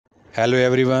Hello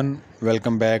everyone,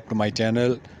 welcome back to my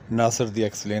channel Nasser the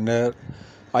Explainer.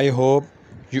 I hope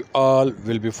you all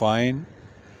will be fine.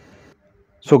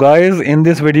 So guys, in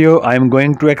this video I am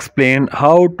going to explain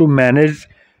how to manage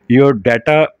your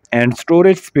data and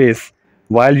storage space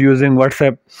while using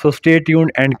WhatsApp. So stay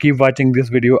tuned and keep watching this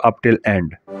video up till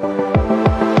end.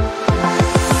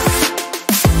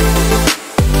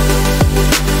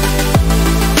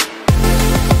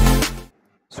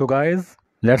 So guys,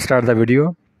 let's start the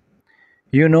video.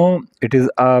 You know, it is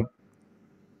a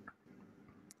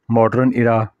modern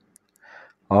era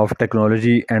of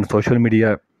technology and social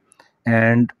media,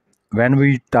 and when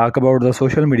we talk about the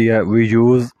social media, we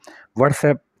use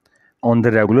WhatsApp on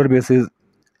the regular basis,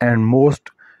 and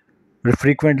most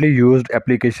frequently used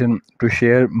application to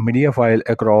share media file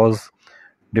across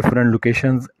different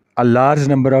locations. A large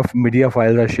number of media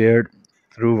files are shared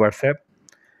through WhatsApp,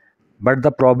 but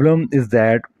the problem is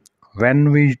that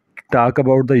when we talk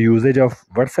about the usage of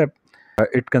WhatsApp,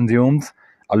 it consumes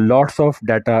a lots of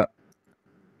data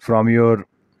from your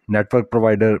network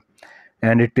provider,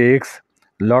 and it takes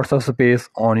lots of space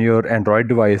on your Android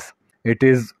device. It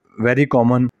is very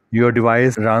common your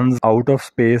device runs out of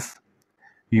space,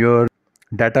 your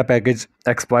data package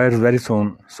expires very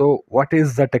soon. So what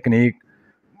is the technique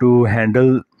to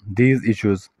handle these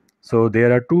issues? So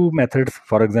there are two methods.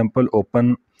 For example,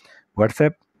 open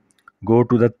WhatsApp, go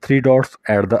to the three dots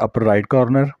at the upper right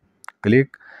corner,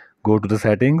 click, go to the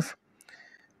settings.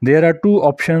 There are two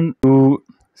options to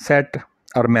set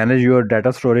or manage your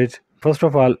data storage. First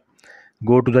of all,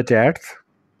 go to the chats,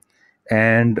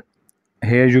 and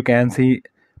here you can see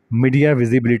media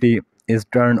visibility is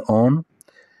turned on.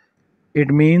 It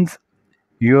means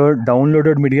your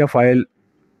downloaded media file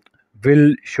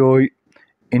will show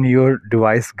in your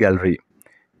device gallery.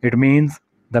 It means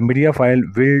the media file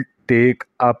will take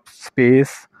up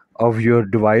space of your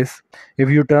device. If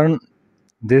you turn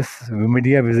this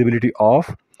media visibility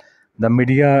off, the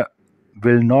media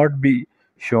will not be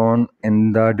shown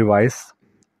in the device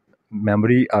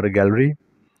memory or gallery.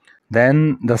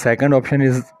 Then the second option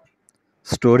is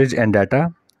storage and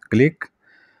data. Click,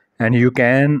 and you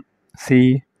can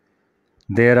see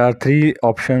there are three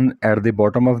options at the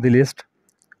bottom of the list.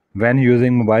 When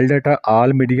using mobile data,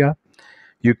 all media,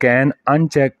 you can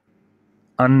uncheck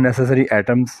unnecessary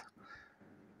items.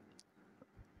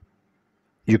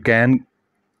 You can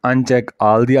uncheck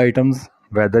all the items,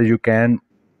 whether you can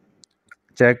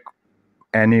check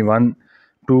any one,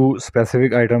 two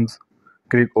specific items.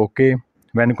 Click OK.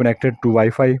 When connected to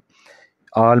Wi-Fi,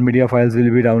 all media files will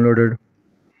be downloaded,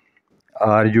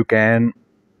 or you can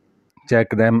check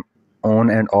them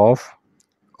on and off.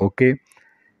 Okay.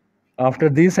 After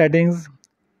these settings,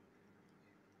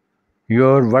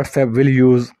 your WhatsApp will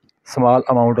use small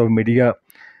amount of media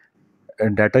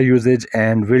data usage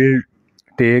and will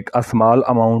take a small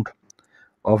amount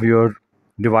of your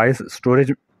device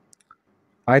storage.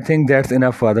 I think that's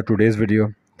enough for the today's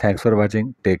video. Thanks for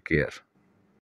watching. Take care.